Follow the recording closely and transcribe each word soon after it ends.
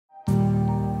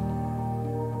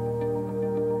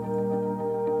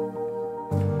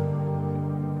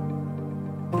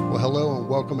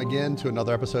Welcome again to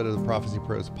another episode of the Prophecy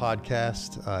Pros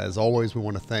podcast. As always, we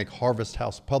want to thank Harvest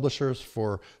House Publishers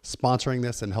for sponsoring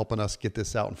this and helping us get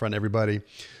this out in front of everybody.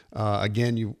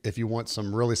 Again, if you want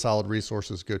some really solid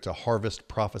resources, go to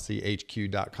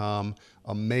harvestprophecyhq.com.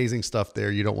 Amazing stuff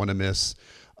there you don't want to miss.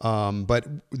 But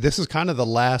this is kind of the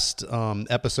last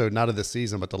episode, not of this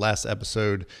season, but the last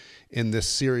episode in this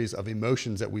series of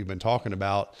emotions that we've been talking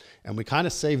about. And we kind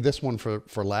of saved this one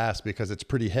for last because it's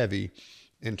pretty heavy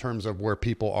in terms of where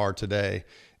people are today.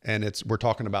 And we're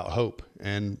talking about hope.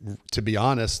 And to be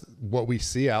honest, what we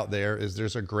see out there is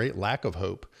there's a great lack of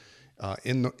hope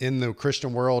in the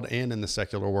Christian world and in the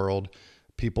secular world.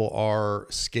 People are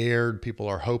scared. People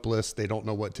are hopeless. They don't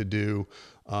know what to do.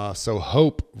 So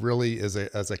hope really is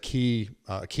a key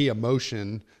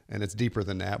emotion, and it's deeper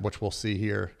than that, which we'll see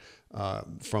here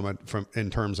from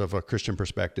in terms of a Christian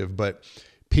perspective. But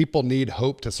people need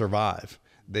hope to survive.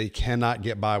 They cannot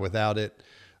get by without it.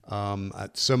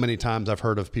 So many times I've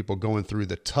heard of people going through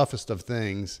the toughest of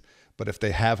things, but if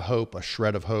they have hope, a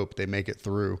shred of hope, they make it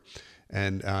through.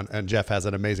 And Jeff has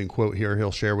an amazing quote here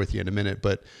he'll share with you in a minute.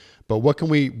 But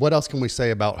what else can we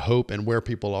say about hope and where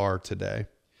people are today?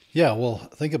 Yeah, well,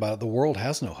 think about it. The world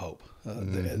has no hope.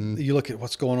 You look at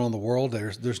what's going on in the world.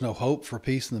 There's no hope for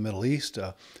peace in the Middle East.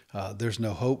 There's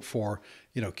no hope for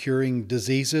curing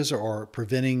diseases or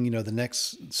preventing the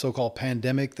next so-called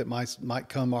pandemic that might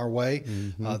come our way.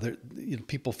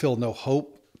 People feel no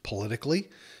hope politically.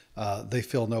 They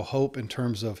feel no hope in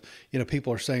terms of,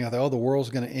 people are saying out there, oh, the world's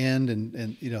going to end. And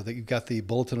that you've got the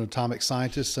Bulletin of Atomic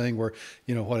Scientists saying we're,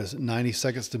 90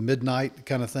 seconds to midnight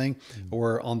kind of thing.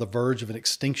 We're on the verge of an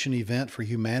extinction event for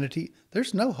humanity.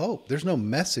 There's no hope. There's no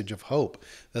message of hope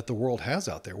that the world has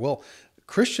out there. Well,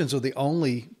 Christians are the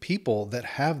only people that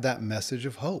have that message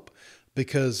of hope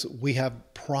because we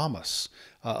have promise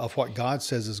of what God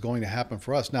says is going to happen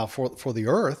for us. Now, for the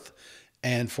earth,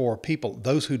 and for people,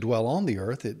 those who dwell on the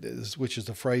earth, which is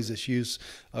a phrase that's used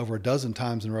over a dozen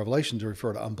times in Revelation to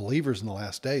refer to unbelievers in the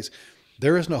last days,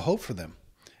 there is no hope for them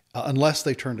unless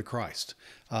they turn to Christ.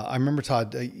 I remember,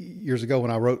 Todd, years ago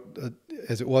when I wrote,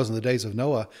 as it was in the days of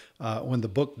Noah, when the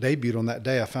book debuted on that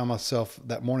day, I found myself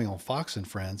that morning on Fox and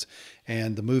Friends,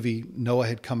 and the movie Noah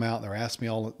had come out, and they were asking me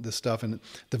all this stuff. And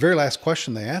the very last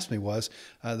question they asked me was,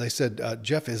 they said,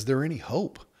 Jeff, is there any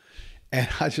hope? And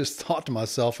I just thought to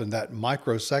myself in that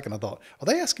microsecond, I thought, are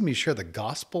they asking me to share the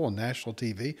gospel on national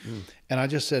TV? And I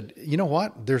just said, you know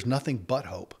what? There's nothing but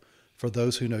hope for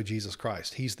those who know Jesus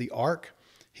Christ. He's the ark.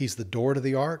 He's the door to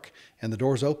the ark, and the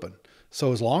door's open.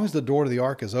 So as long as the door to the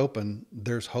ark is open,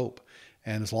 there's hope.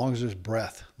 And as long as there's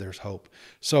breath, there's hope.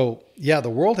 So yeah, the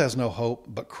world has no hope,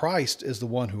 but Christ is the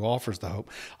one who offers the hope.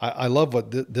 I love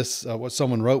what what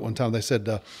someone wrote one time. They said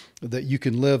that you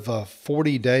can live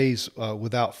 40 days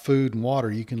without food and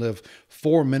water. You can live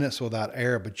 4 minutes without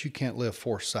air, but you can't live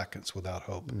 4 seconds without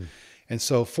hope. And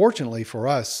so fortunately for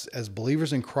us as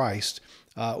believers in Christ,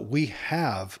 we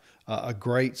have a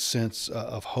great sense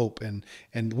of hope, and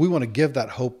we want to give that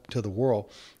hope to the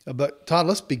world. But Todd,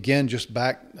 let's begin just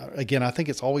back again. I think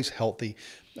it's always healthy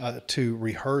to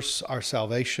rehearse our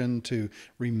salvation, to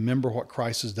remember what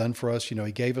Christ has done for us. He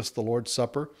gave us the Lord's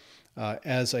Supper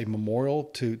as a memorial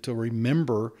to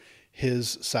remember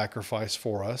His sacrifice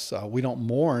for us. We don't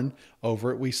mourn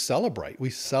over it. We celebrate. We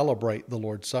celebrate the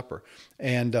Lord's Supper.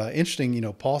 And interesting,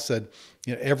 Paul said,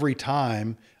 every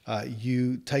time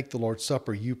you take the Lord's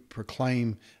Supper, you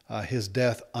proclaim His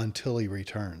death until He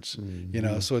returns.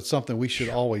 So it's something we should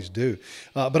always do.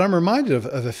 But I'm reminded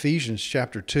of Ephesians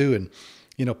chapter 2,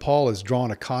 and Paul has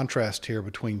drawn a contrast here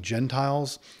between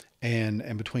Gentiles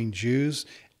and between Jews,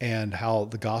 and how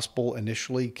the gospel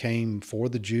initially came for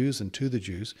the Jews and to the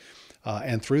Jews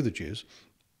and through the Jews.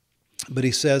 But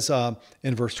he says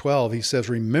in verse 12, he says,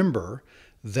 remember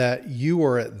that you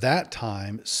were at that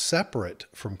time separate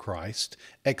from Christ,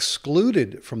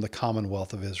 excluded from the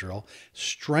commonwealth of Israel,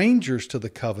 strangers to the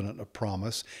covenant of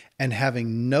promise, and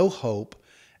having no hope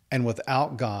and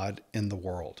without God in the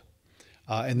world.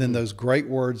 And then those great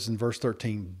words in verse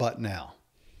 13, but now.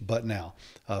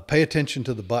 Pay attention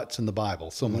to the buts in the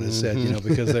Bible, someone has said,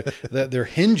 because they're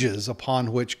hinges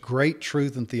upon which great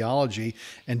truth and theology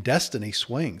and destiny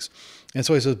swings. And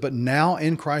so he says, but now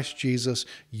in Christ Jesus,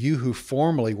 you who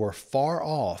formerly were far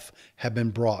off have been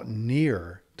brought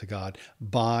near to God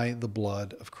by the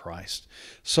blood of Christ.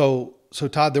 So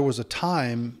Todd, there was a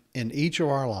time in each of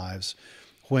our lives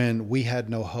when we had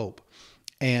no hope.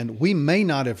 And we may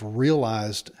not have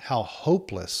realized how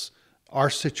hopeless our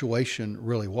situation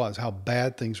really was, how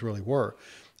bad things really were.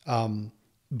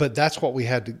 But that's what we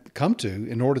had to come to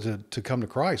in order to come to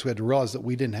Christ. We had to realize that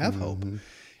we didn't have hope.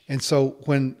 And so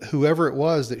when whoever it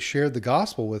was that shared the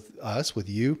gospel with us, with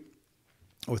you,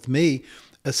 with me,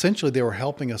 essentially they were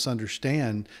helping us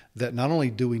understand that not only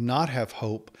do we not have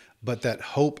hope, but that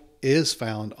hope is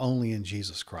found only in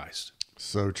Jesus Christ.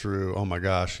 So true. Oh my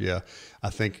gosh. Yeah. I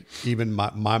think even my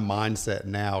mindset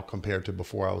now compared to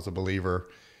before I was a believer,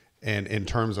 and in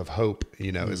terms of hope,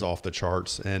 is off the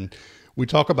charts. And we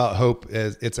talk about hope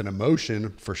as it's an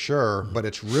emotion for sure, but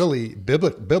it's really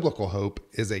biblical hope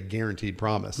is a guaranteed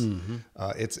promise.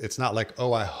 It's not like,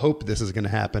 oh, I hope this is going to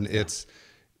happen. It's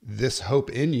this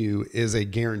hope in you is a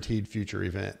guaranteed future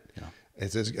event. Yeah.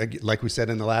 It's like we said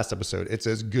in the last episode, it's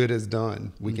as good as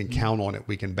done. We can count on it.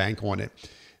 We can bank on it.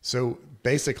 So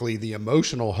basically the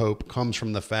emotional hope comes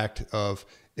from the fact of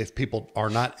if people are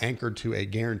not anchored to a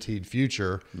guaranteed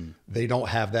future, they don't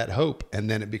have that hope. And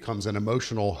then it becomes an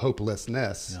emotional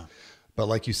hopelessness. Yeah. But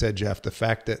like you said, Jeff, the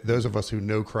fact that those of us who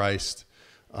know Christ,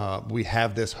 we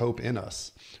have this hope in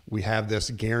us. We have this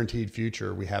guaranteed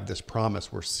future. We have this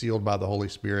promise. We're sealed by the Holy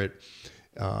Spirit.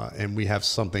 And we have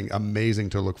something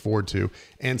amazing to look forward to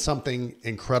and something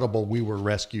incredible we were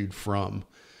rescued from.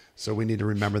 So we need to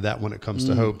remember that when it comes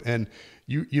to hope. And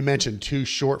you mentioned two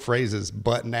short phrases,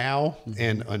 but now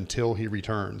and until he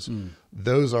returns.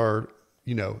 Those are,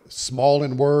 small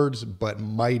in words, but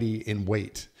mighty in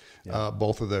weight. Yeah.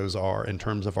 Both of those are in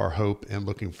terms of our hope and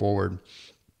looking forward.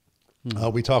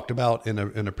 We talked about in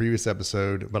a previous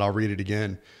episode, but I'll read it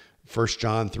again. 1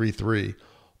 John 3:3.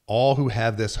 All who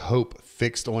have this hope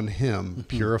fixed on him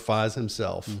purifies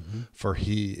himself, for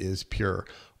he is pure.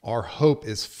 Our hope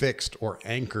is fixed or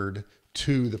anchored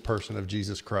to the person of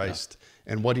Jesus Christ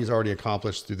and what he's already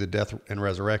accomplished through the death and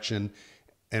resurrection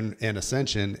and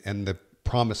ascension and the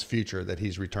promised future that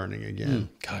he's returning again.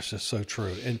 Gosh, that's so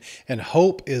true. And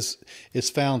hope is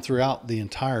found throughout the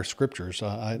entire scriptures.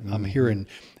 I'm here in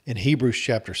Hebrews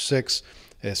chapter 6.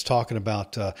 It's talking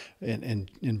about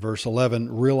in verse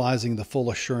 11, realizing the full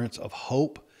assurance of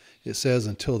hope. It says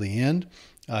until the end.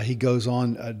 He goes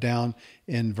on down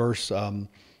in verse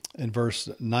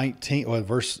 19 or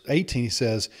verse 18. He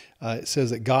says it says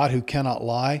that God, who cannot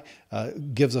lie,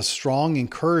 gives us strong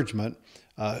encouragement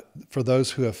for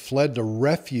those who have fled to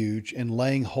refuge in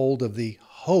laying hold of the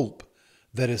hope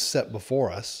that is set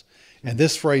before us. And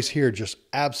this phrase here just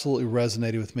absolutely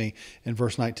resonated with me. In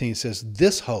verse 19, it says,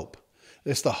 "This hope."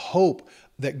 It's the hope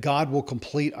that God will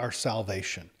complete our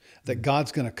salvation, that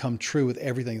God's going to come true with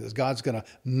everything, that God's going to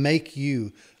make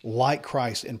you like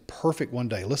Christ and perfect one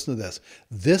day. Listen to this.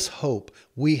 This hope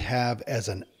we have as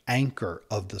an anchor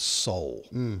of the soul,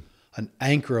 an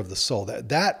anchor of the soul.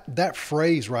 That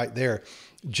phrase right there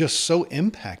just so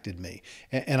impacted me.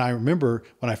 And I remember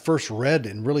when I first read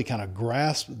and really kind of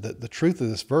grasped the truth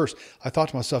of this verse, I thought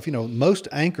to myself, most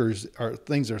anchors are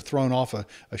things that are thrown off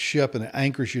a ship and it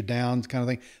anchors you down kind of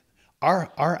thing.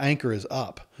 Our anchor is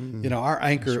up. Our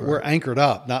anchor, right. We're anchored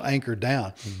up, not anchored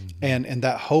down. And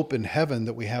that hope in heaven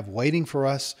that we have waiting for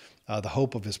us, the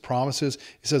hope of his promises.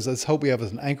 He says, this hope we have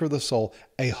as an anchor of the soul,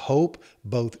 a hope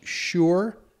both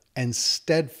sure and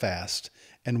steadfast,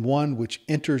 and one which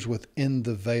enters within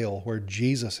the veil where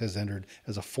Jesus has entered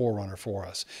as a forerunner for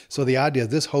us. So the idea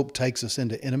of this hope takes us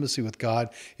into intimacy with God.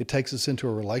 It takes us into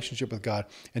a relationship with God.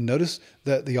 And notice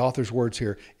that the author's words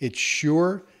here, it's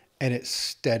sure and it's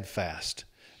steadfast,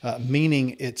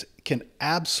 meaning it can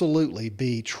absolutely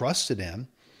be trusted in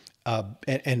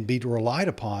and be relied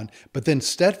upon, but then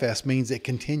steadfast means it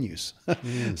continues.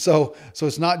 So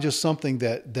it's not just something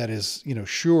that is,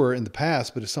 sure in the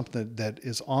past, but it's something that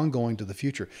is ongoing to the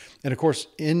future. And of course,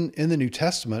 in the New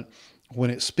Testament,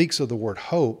 when it speaks of the word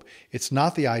hope, it's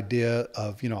not the idea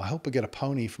of, I hope I get a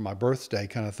pony for my birthday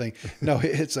kind of thing. No,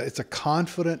 it's a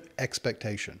confident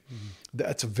expectation.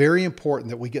 That's very important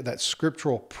that we get that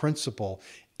scriptural principle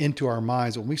into our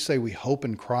minds. When we say we hope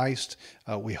in Christ,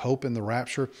 we hope in the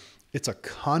rapture, it's a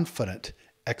confident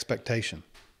expectation.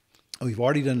 We've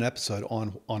already done an episode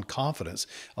on confidence,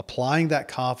 applying that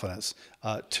confidence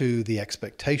to the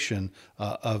expectation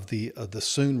of the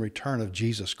soon return of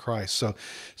Jesus Christ.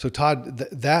 So Todd,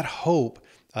 that hope,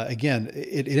 again,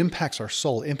 it impacts our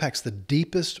soul. It impacts the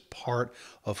deepest part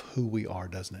of who we are,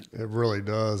 doesn't it? It really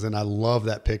does. And I love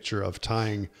that picture of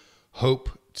tying hope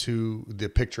to the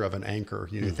picture of an anchor.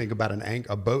 You think about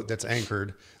a boat that's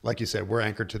anchored. Like you said, we're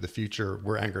anchored to the future.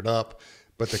 We're anchored up.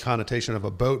 But the connotation of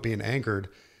a boat being anchored,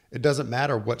 it doesn't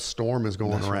matter what storm is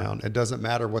going around. Right. It doesn't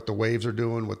matter what the waves are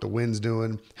doing, what the wind's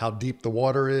doing, how deep the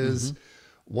water is.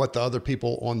 what the other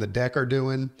people on the deck are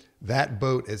doing, that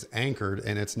boat is anchored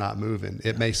and it's not moving.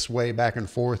 It may sway back and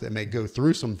forth. It may go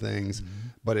through some things,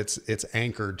 but it's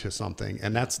anchored to something.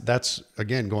 And that's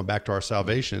again, going back to our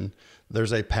salvation,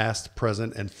 there's a past,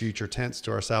 present, and future tense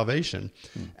to our salvation.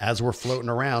 As we're floating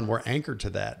around, we're anchored to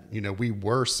that. We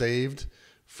were saved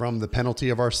from the penalty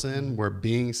of our sin. We're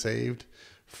being saved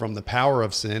from the power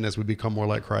of sin as we become more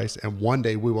like Christ. And one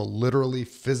day we will literally,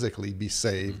 physically be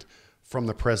saved from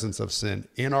the presence of sin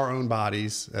in our own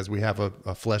bodies as we have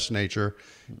a flesh nature,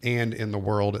 and in the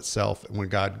world itself when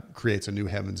God creates a new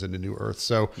heavens and a new earth.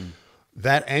 So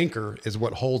that anchor is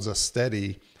what holds us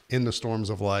steady in the storms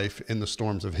of life, in the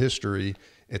storms of history.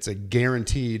 It's a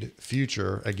guaranteed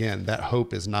future. Again, that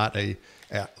hope is not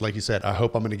like you said, I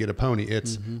hope I'm going to get a pony.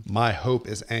 It's my hope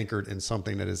is anchored in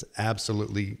something that is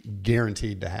absolutely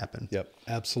guaranteed to happen. Yep,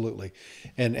 absolutely.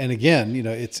 And again,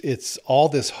 it's all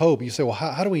this hope. You say, well,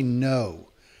 how do we know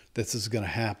this is going to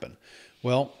happen?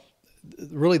 Well,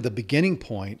 really the beginning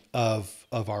point of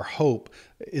our hope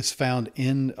is found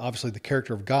in obviously the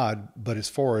character of God, but as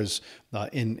far as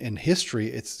in history,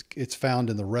 it's found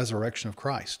in the resurrection of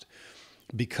Christ.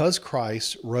 Because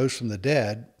Christ rose from the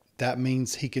dead, that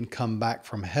means he can come back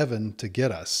from heaven to get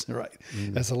us, right?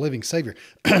 As a living Savior.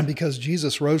 Because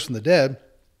Jesus rose from the dead,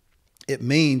 it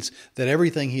means that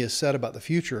everything he has said about the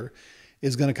future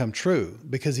is going to come true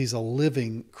because he's a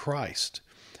living Christ.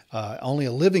 Only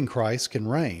a living Christ can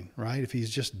reign, right? If he's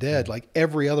just dead, like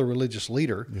every other religious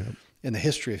leader in the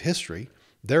history of history,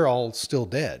 they're all still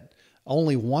dead.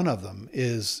 Only one of them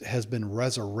has been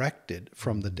resurrected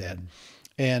from the dead.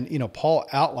 And, Paul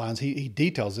outlines, he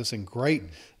details this in great,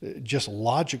 just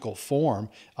logical form.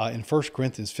 In 1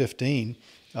 Corinthians 15,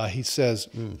 he says,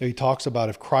 he talks about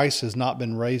if Christ has not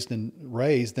been raised,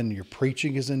 then your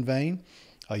preaching is in vain.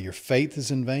 Your faith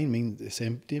is in vain, means it's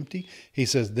empty. He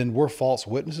says, then we're false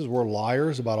witnesses. We're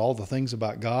liars about all the things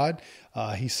about God.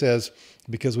 He says,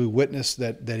 because we witnessed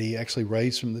that he actually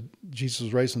Jesus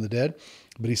was raised from the dead.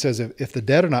 But he says, if the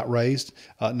dead are not raised,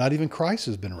 not even Christ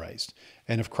has been raised.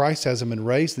 And if Christ hasn't been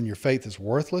raised, then your faith is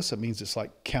worthless. It means it's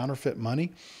like counterfeit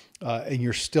money. And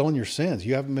you're still in your sins.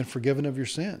 You haven't been forgiven of your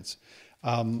sins.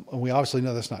 And we obviously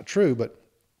know that's not true, but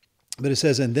it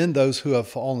says, and then those who have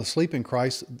fallen asleep in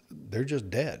Christ, they're just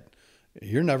dead.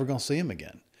 You're never going to see them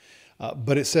again.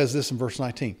 But it says this in verse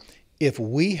 19, if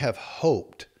we have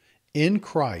hoped in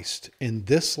Christ in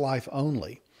this life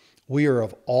only, we are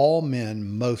of all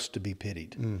men most to be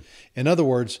pitied. In other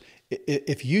words,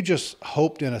 if you just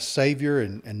hoped in a Savior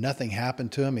and nothing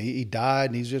happened to him, he died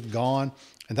and he's just gone,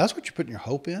 and that's what you're putting your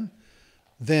hope in,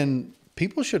 then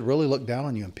people should really look down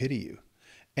on you and pity you.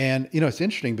 And, it's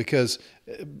interesting because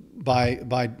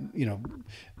by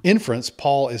inference,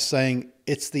 Paul is saying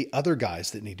it's the other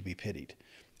guys that need to be pitied.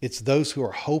 It's those who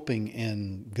are hoping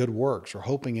in good works, or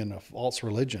hoping in a false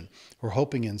religion, or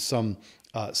hoping in some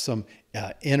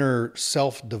inner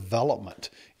self-development,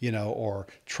 or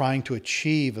trying to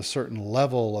achieve a certain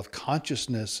level of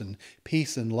consciousness and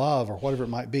peace and love, or whatever it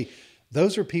might be.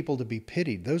 Those are people to be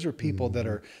pitied. Those are people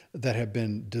that have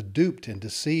been duped and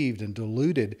deceived and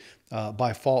deluded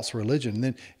by false religion. And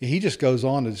then he just goes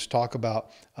on to just talk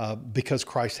about because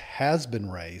Christ has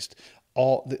been raised,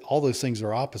 all those things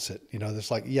are opposite.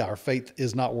 It's like, our faith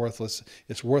is not worthless.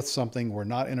 It's worth something. We're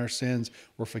not in our sins.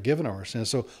 We're forgiven of our sins.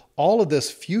 So all of this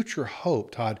future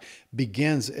hope, Todd,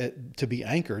 begins to be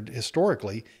anchored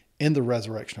historically in the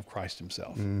resurrection of Christ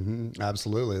himself.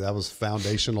 Absolutely. That was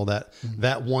foundational.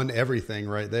 That won everything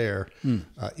right there,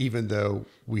 even though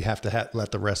we have to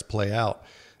let the rest play out.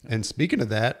 And speaking of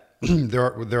that,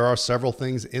 there are several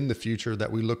things in the future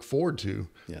that we look forward to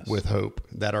with hope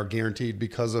that are guaranteed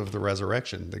because of the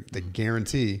resurrection, the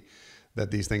guarantee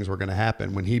that these things were going to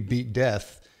happen. When he beat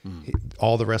death,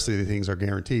 all the rest of the things are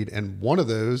guaranteed. And one of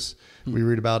those we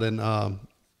read about in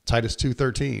Titus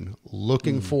 2:13,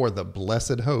 looking for the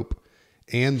blessed hope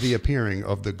and the appearing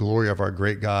of the glory of our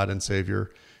great God and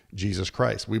Savior, Jesus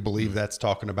Christ. We believe that's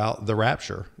talking about the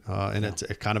rapture. And it's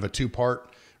a kind of a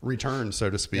two-part return, so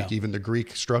to speak. Even the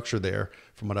Greek structure there,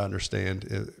 from what I understand,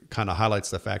 it kind of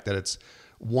highlights the fact that it's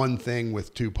one thing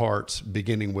with two parts,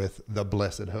 beginning with the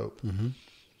blessed hope.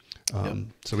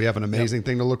 So we have an amazing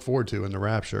thing to look forward to in the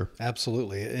rapture.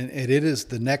 Absolutely. And it is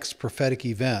the next prophetic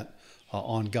event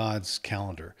on God's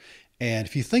calendar. And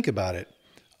if you think about it,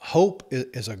 hope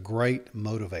is a great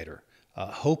motivator.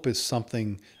 Hope is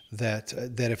something that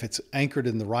if it's anchored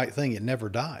in the right thing, it never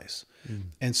dies.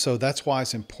 And so that's why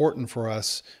it's important for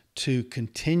us to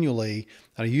continually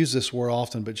I use this word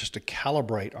often, but just to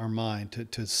calibrate our mind,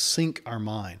 to sync our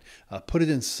mind, put it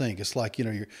in sync. It's like,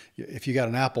 if you got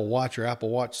an Apple Watch, your Apple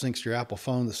Watch syncs to your Apple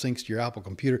phone, that syncs to your Apple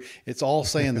computer. It's all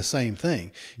saying the same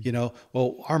thing.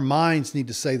 Well, our minds need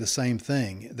to say the same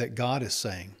thing that God is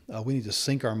saying. We need to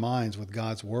sync our minds with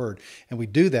God's word. And we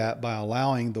do that by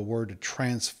allowing the word to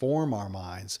transform our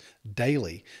minds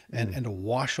daily and to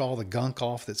wash all the gunk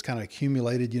off that's kind of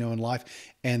accumulated, in life,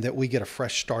 and that we get a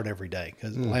fresh start every day.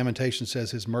 Because Lamentation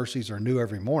says his mercies are new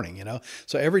every morning,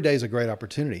 So every day is a great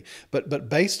opportunity. But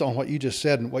based on what you just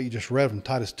said and what you just read from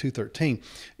Titus 2:13,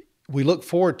 we look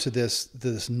forward to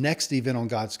this next event on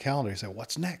God's calendar. You say,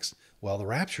 what's next? Well, the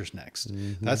rapture's next.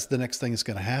 That's the next thing that's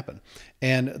going to happen.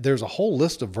 And there's a whole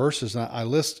list of verses. And I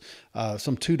list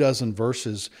some 24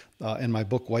 verses in my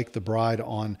book, Wake the Bride,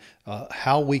 on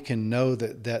how we can know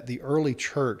that the early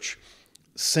church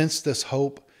sensed this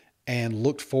hope and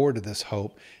looked forward to this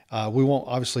hope. We won't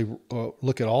obviously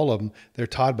look at all of them. They're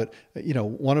taught, but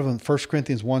one of them, 1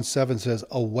 Corinthians 1:7 says,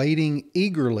 awaiting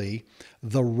eagerly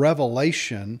the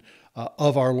revelation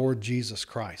of our Lord Jesus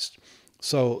Christ.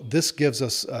 So this gives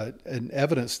us an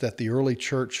evidence that the early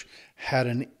church had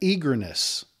an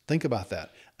eagerness. Think about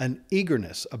that. An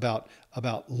eagerness about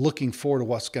looking forward to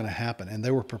what's going to happen, and they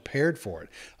were prepared for it.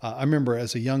 I remember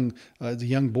as a young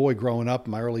boy growing up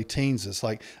in my early teens, it's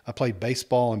like I played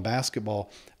baseball and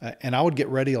basketball, and I would get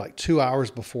ready like 2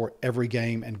 hours before every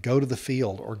game and go to the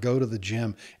field or go to the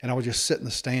gym, and I would just sit in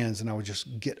the stands, and I was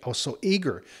so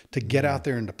eager to get out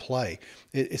there and to play.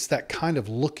 It's that kind of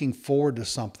looking forward to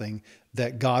something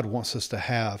that God wants us to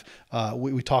have.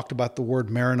 We talked about the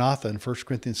word Maranatha in 1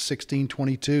 Corinthians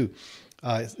 16:22.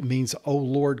 It means, oh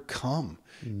Lord, come.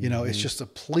 It's just a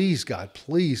please, God,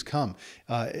 please come.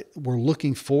 We're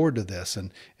looking forward to this.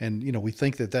 And we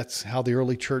think that that's how the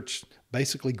early church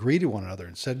basically greeted one another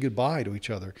and said goodbye to each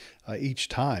other each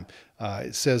time.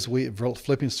 It says,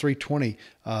 Philippians 3:20,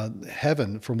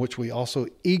 heaven, from which we also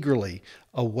eagerly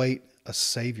await a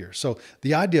Savior. So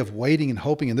the idea of waiting and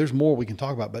hoping, and there's more we can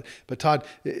talk about, but Todd,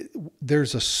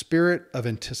 there's a spirit of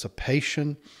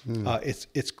anticipation.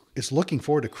 It's looking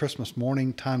forward to Christmas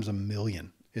morning times a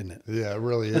million, isn't it? Yeah, it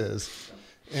really is.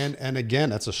 And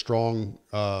again, that's a strong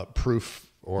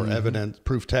proof or evidence,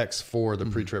 proof text for the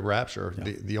pre-trib rapture.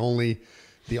 Yeah.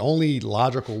 The only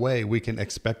logical way we can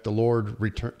expect the Lord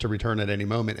to return at any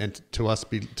moment, and to us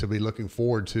to be looking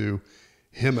forward to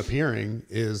him appearing,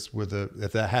 is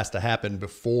if that has to happen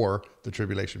before the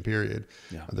tribulation period.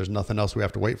 Yeah. There's nothing else we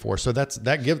have to wait for. So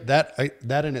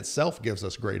that in itself gives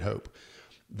us great hope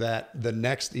that the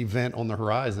next event on the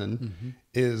horizon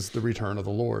is the return of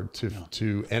the Lord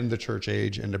to end the church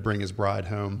age and to bring his bride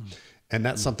home. And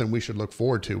that's something we should look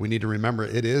forward to. We need to remember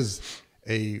it is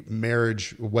a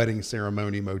marriage wedding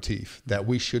ceremony motif, that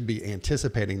we should be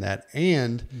anticipating that,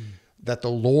 and that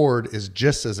the Lord is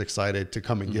just as excited to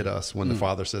come and get us when the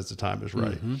Father says the time is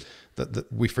right.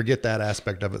 That we forget that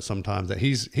aspect of it sometimes, that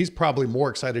he's probably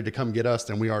more excited to come get us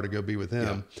than we are to go be with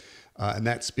him. Yeah. And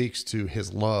that speaks to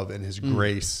his love and his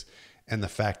grace and the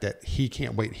fact that he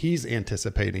can't wait. He's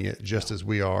anticipating it just as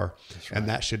we are. Right. And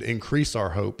that should increase our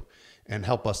hope and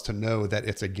help us to know that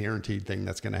it's a guaranteed thing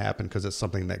that's going to happen, because it's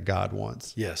something that God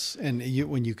wants. Yes. And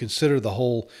when you consider the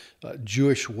whole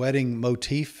Jewish wedding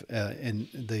motif and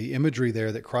the imagery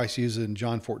there that Christ uses in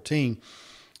John 14,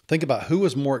 think about who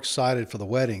was more excited for the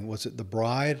wedding. Was it the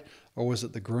bride or was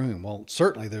it the groom? Well,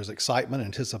 certainly there's excitement,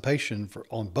 anticipation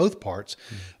on both parts,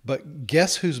 but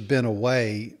guess who's been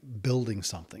away building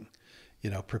something,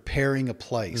 preparing a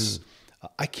place.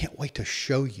 I can't wait to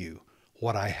show you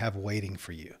what I have waiting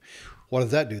for you. What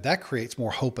does that do? That creates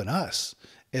more hope in us,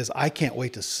 as I can't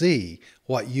wait to see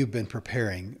what you've been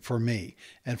preparing for me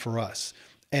and for us.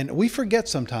 And we forget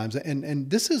sometimes, and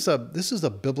this is a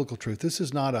biblical truth. This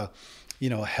is not a,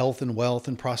 health and wealth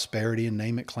and prosperity and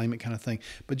name it, claim it kind of thing.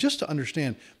 But just to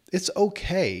understand, it's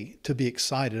okay to be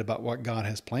excited about what God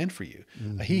has planned for you.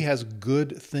 He has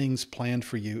good things planned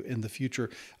for you in the future,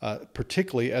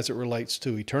 particularly as it relates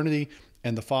to eternity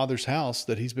and the Father's house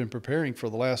that he's been preparing for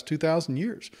the last 2,000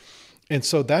 years. And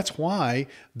so that's why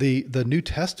the New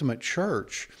Testament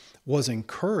church was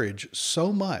encouraged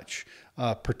so much,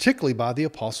 particularly by the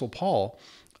Apostle Paul,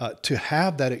 to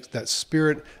have that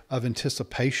spirit of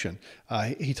anticipation.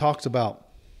 He talks about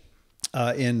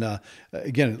again,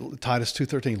 Titus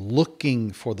 2:13,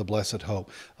 looking for the blessed hope.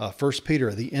 1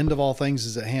 Peter, the end of all things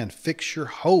is at hand. Fix your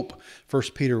hope. 1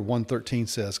 Peter 1:13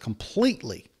 says,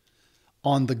 completely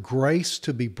on the grace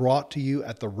to be brought to you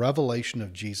at the revelation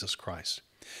of Jesus Christ.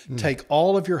 Take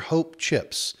all of your hope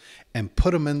chips and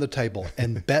put them in the table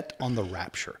and bet on the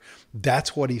rapture.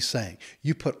 That's what he's saying.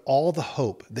 You put all the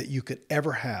hope that you could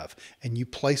ever have and you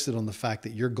place it on the fact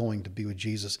that you're going to be with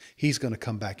Jesus. He's going to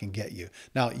come back and get you.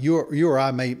 Now, you or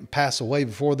I may pass away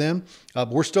before then.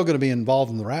 We're still going to be involved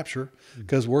in the rapture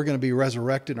because we're going to be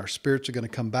resurrected. Our spirits are going to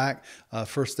come back. 1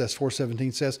 Thess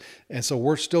 4:17 says, and so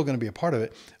we're still going to be a part of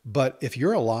it. But if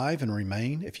you're alive and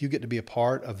remain, if you get to be a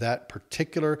part of that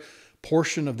particular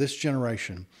portion of this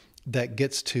generation that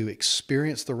gets to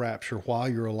experience the rapture while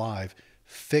you're alive,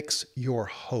 fix your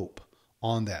hope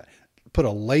on that. Put a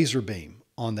laser beam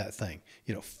on that thing.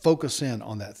 Focus in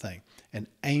on that thing and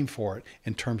aim for it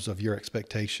in terms of your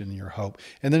expectation and your hope.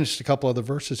 And then just a couple other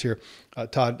verses here.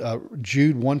 Todd,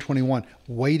 Jude 1:21,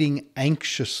 waiting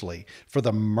anxiously for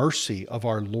the mercy of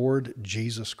our Lord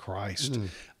Jesus Christ.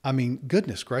 I mean,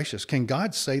 goodness gracious, can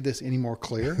God say this any more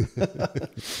clear?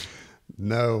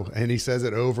 No. And he says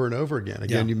it over and over again.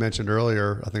 Again, you mentioned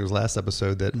earlier, I think it was last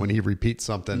episode, that when he repeats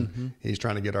something, he's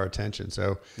trying to get our attention.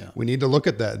 So we need to look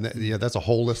at that. And that's a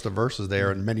whole list of verses there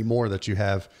and many more that you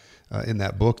have in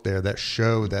that book there that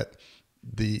show that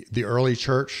the early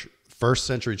church, first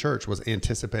century church, was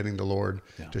anticipating the Lord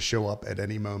to show up at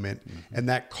any moment. And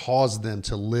that caused them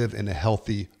to live in a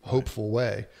healthy, hopeful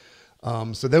way.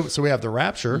 So we have the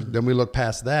rapture, then we look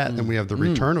past that, then we have the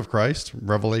return of Christ,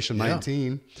 Revelation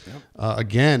 19.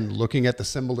 Again, looking at the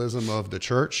symbolism of the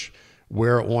church,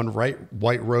 wear on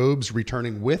white robes,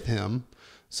 returning with him.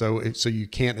 So you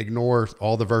can't ignore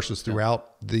all the verses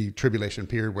throughout the tribulation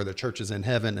period where the church is in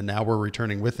heaven and now we're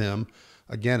returning with him.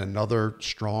 Again, another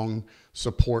strong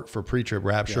support for pre-trib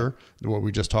rapture, what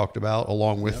we just talked about,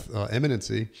 along with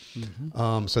imminency.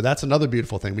 So that's another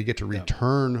beautiful thing. We get to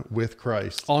return with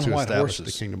Christ on to white establish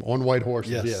horses. the kingdom on white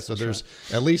horses. Yes, So there's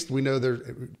at least we know there.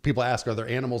 People ask, are there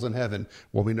animals in heaven?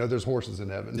 Well, we know there's horses in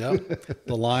heaven.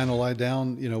 The lion will lie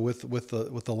down, with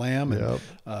the lamb,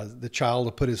 and the child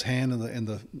will put his hand in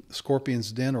the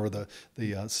scorpion's den or the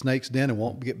snake's den and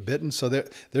won't get bitten. So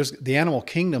there's the animal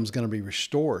kingdom is going to be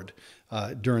restored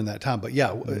during that time. But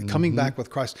coming back with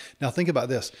Christ. Now think about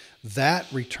this. That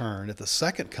return at the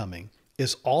second coming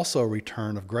is also a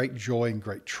return of great joy and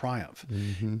great triumph.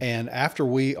 And after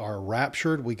we are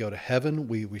raptured, we go to heaven.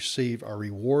 We receive our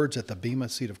rewards at the bema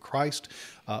seat of Christ.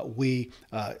 We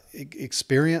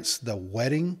experience the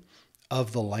wedding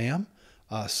of the Lamb.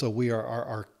 So we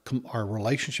are our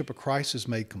relationship with Christ is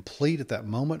made complete at that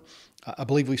moment. I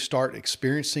believe we start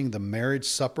experiencing the marriage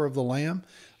supper of the Lamb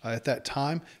at that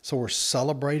time. So we're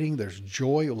celebrating. There's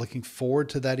joy. We're looking forward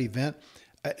to that event.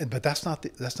 But that's not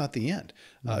the end.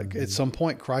 At some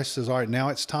point, Christ says, "All right, now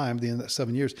it's time." The end of that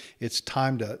 7 years, it's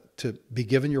time to be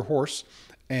given your horse,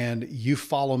 and you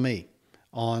follow me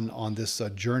on this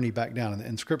journey back down.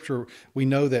 In Scripture, we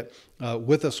know that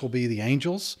with us will be the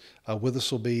angels. With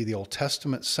us will be the Old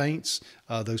Testament saints.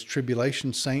 Those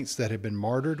tribulation saints that have been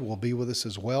martyred will be with us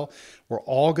as well. We're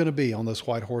all going to be on those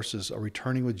white horses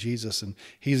returning with Jesus. And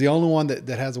he's the only one that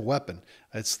has a weapon.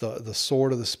 It's the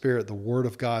sword of the Spirit, the word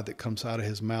of God that comes out of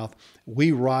his mouth.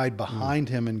 We ride behind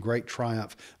him in great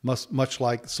triumph, much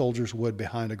like soldiers would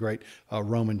behind a great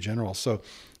Roman general. So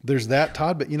there's that,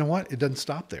 Todd. But you know what? It doesn't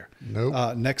stop there.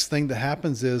 Nope. Next thing that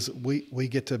happens is we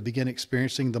get to begin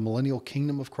experiencing the millennial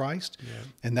kingdom of Christ.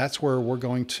 And that's where we're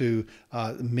going to,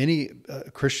 many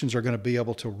Christians are going to be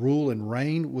able to rule and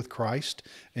reign with Christ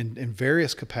in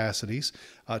various capacities,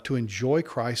 to enjoy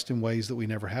Christ in ways that we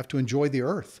never have, to enjoy the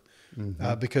earth.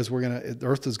 Because the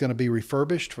earth is going to be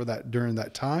refurbished for that during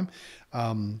that time.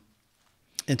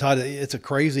 And Todd, it's a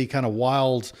crazy kind of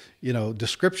wild,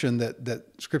 description that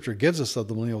Scripture gives us of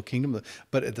the millennial kingdom,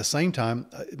 but at the same time,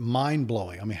 mind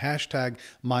blowing. I mean, hashtag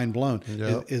mind blown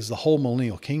is the whole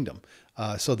millennial kingdom.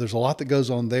 So there's a lot that goes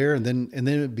on there, and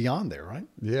then beyond there, right?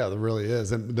 Yeah, there really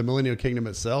is. And the millennial kingdom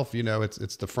itself,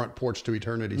 it's the front porch to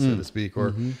eternity, so to speak,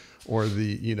 or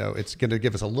it's going to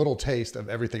give us a little taste of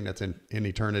everything that's in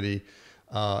eternity.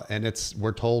 And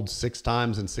we're told 6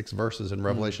 times in 6 verses in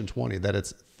Revelation 20 that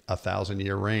it's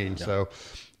 1,000-year reign. Yeah. So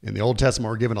in the Old Testament,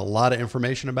 we're given a lot of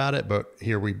information about it, but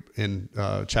here in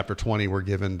chapter 20, we're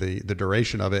given the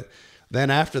duration of it. Then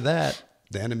after that,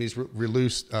 the enemy's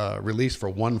released for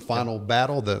one final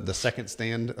battle, the second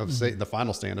stand of Satan, the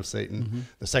final stand of Satan,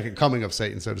 the second coming of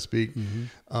Satan, so to speak.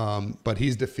 But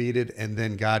he's defeated, and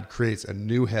then God creates a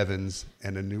new heavens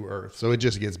and a new earth. So it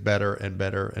just gets better and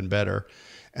better and better.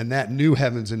 And that new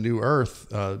heavens and new earth,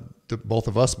 both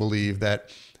of us believe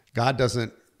that God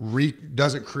doesn't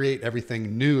create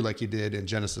everything new like he did in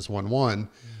Genesis 1:1,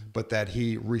 but that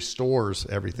he restores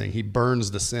everything. He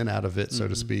burns the sin out of it, so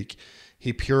to speak.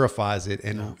 He purifies it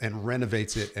and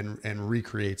renovates it and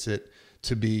recreates it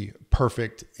to be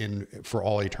perfect for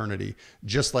all eternity.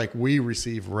 Just like we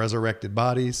receive resurrected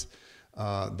bodies,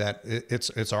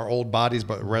 it's our old bodies,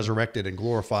 but resurrected and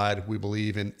glorified. We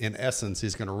believe in essence,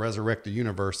 he's going to resurrect the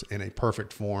universe in a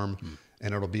perfect form,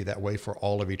 and it'll be that way for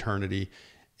all of eternity.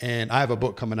 And I have a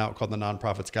book coming out called The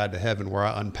Nonprofit's Guide to Heaven, where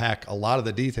I unpack a lot of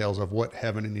the details of what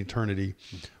heaven and eternity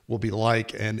will be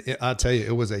like. And I'll tell you,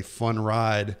 it was a fun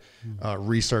ride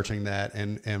researching that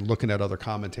and looking at other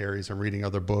commentaries and reading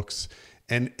other books.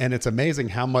 And it's amazing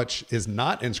how much is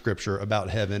not in Scripture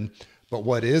about heaven, but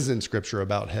what is in Scripture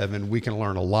about heaven, we can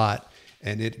learn a lot,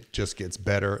 and it just gets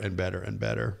better and better and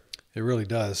better. It really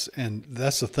does. And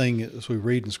that's the thing, as we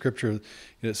read in Scripture,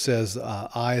 it says,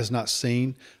 eye has not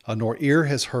seen, nor ear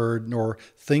has heard, nor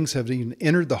things have even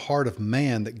entered the heart of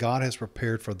man that God has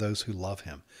prepared for those who love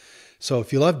him. So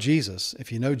if you love Jesus,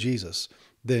 if you know Jesus,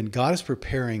 then God is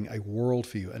preparing a world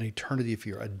for you, an eternity for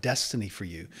you, a destiny for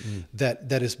you that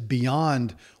is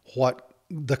beyond what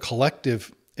the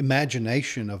collective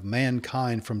imagination of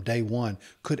mankind from day one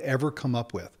could ever come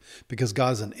up with, because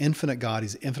God's an infinite God.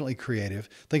 He's infinitely creative.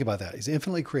 Think about that. He's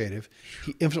infinitely creative.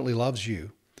 He infinitely loves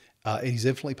you. And he's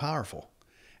infinitely powerful.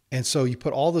 And so you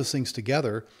put all those things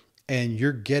together and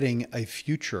you're getting a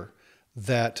future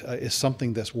that is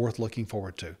something that's worth looking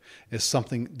forward to, is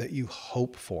something that you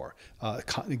hope for.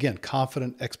 Again,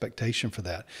 confident expectation for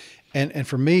that. And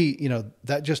for me,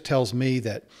 that just tells me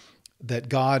that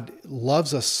God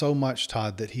loves us so much,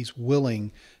 Todd, that he's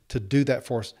willing to do that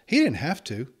for us. He didn't have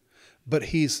to, but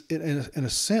he's, in a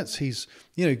sense,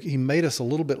 he made us a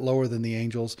little bit lower than the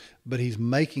angels, but he's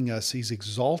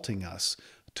exalting us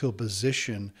to a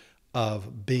position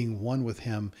of being one with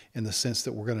him, in the sense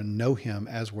that we're going to know him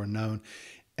as we're known.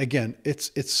 Again,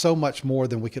 it's so much more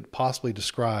than we could possibly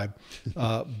describe.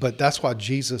 But that's why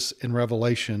Jesus in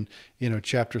Revelation,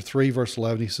 chapter 3, verse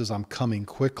 11, he says, I'm coming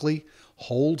quickly.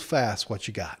 Hold fast what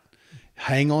you got.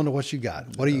 Hang on to what you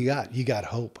got. What do you got? You got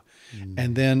hope.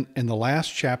 And then in the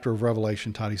last chapter of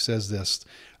Revelation, Todd, he says this,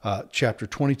 chapter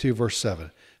 22, verse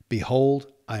 7,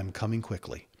 behold, I am coming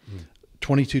quickly.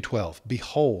 22:12,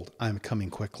 behold, I am coming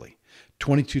quickly.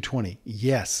 22:20,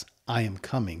 yes, I am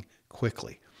coming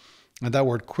quickly. And that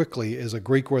word quickly is a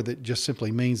Greek word that just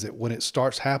simply means that when it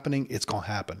starts happening, it's going to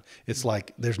happen. It's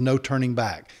like there's no turning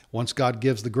back. Once God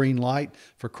gives the green light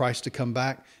for Christ to come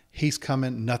back, he's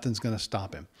coming. Nothing's going to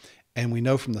stop him. And we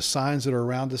know from the signs that are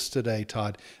around us today,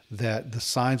 Todd, that the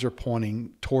signs are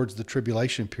pointing towards the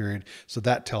tribulation period. So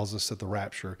that tells us that the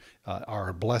rapture,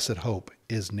 our blessed hope,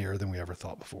 is nearer than we ever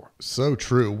thought before. So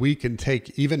true. We can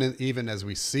take, even as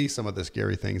we see some of the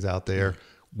scary things out there,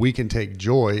 we can take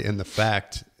joy in the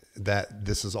fact that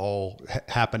this is all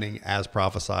happening as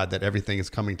prophesied, that everything is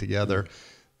coming together,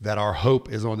 that our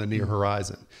hope is on the near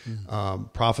horizon.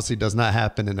 Prophecy does not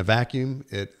happen in a vacuum.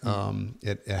 It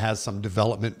has some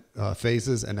development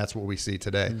phases, and that's what we see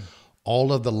today.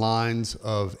 All of the lines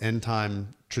of end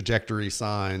time trajectory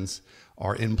signs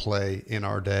are in play in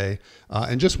our day.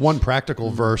 And just one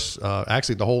practical verse,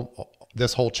 actually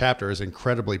this whole chapter is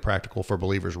incredibly practical for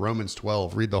believers. Romans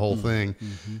 12, read the whole thing.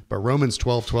 But Romans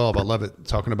 12:12, I love it,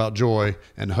 talking about joy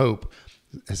and hope.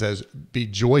 It says, be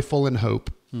joyful in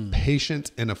hope,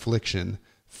 patient in affliction,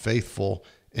 faithful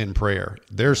in prayer.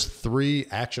 There's 3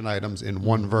 action items in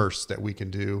one verse that we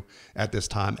can do at this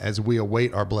time as we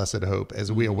await our blessed hope, as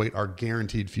we await our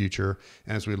guaranteed future,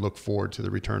 and as we look forward to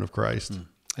the return of Christ.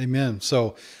 Amen.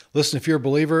 So listen, if you're a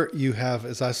believer, you have,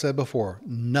 as I said before,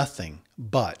 nothing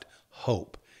but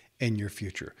hope in your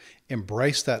future.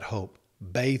 Embrace that hope,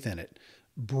 bathe in it,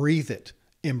 breathe it,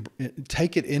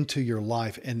 take it into your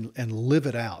life and live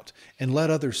it out, and let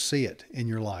others see it in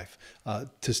your life,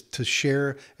 to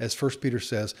share, as 1 Peter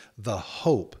says, the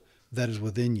hope that is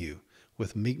within you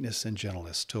with meekness and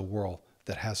gentleness to a world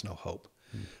that has no hope.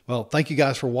 Well, thank you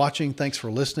guys for watching. Thanks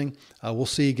for listening. We'll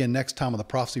see you again next time on the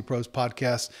Prophecy Pros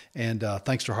podcast. And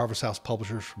thanks to Harvest House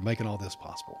Publishers for making all this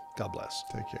possible. God bless.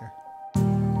 Take care.